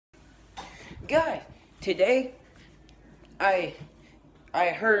Guys, today I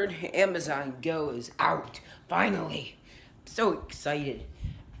heard Amazon Go is out finally. So excited.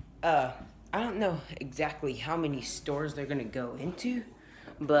 I don't know exactly how many stores they're gonna go into,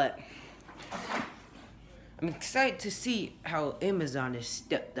 but I'm excited to see how Amazon has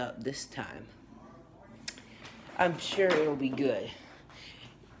stepped up this time. I'm sure it'll be good.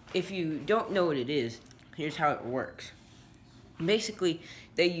 If you don't know what it is, here's how it works. Basically,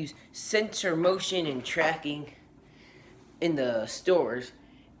 they use sensor motion and tracking in the stores,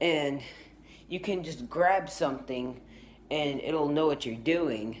 and you can just grab something and it'll know what you're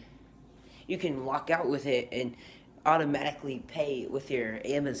doing. You can walk out with it and automatically pay with your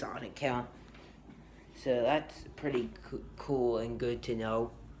Amazon account. So that's pretty cool and good to know.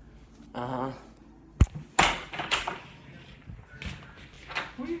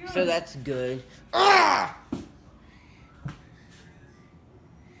 So that's good.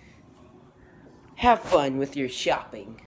 Have fun with your shopping.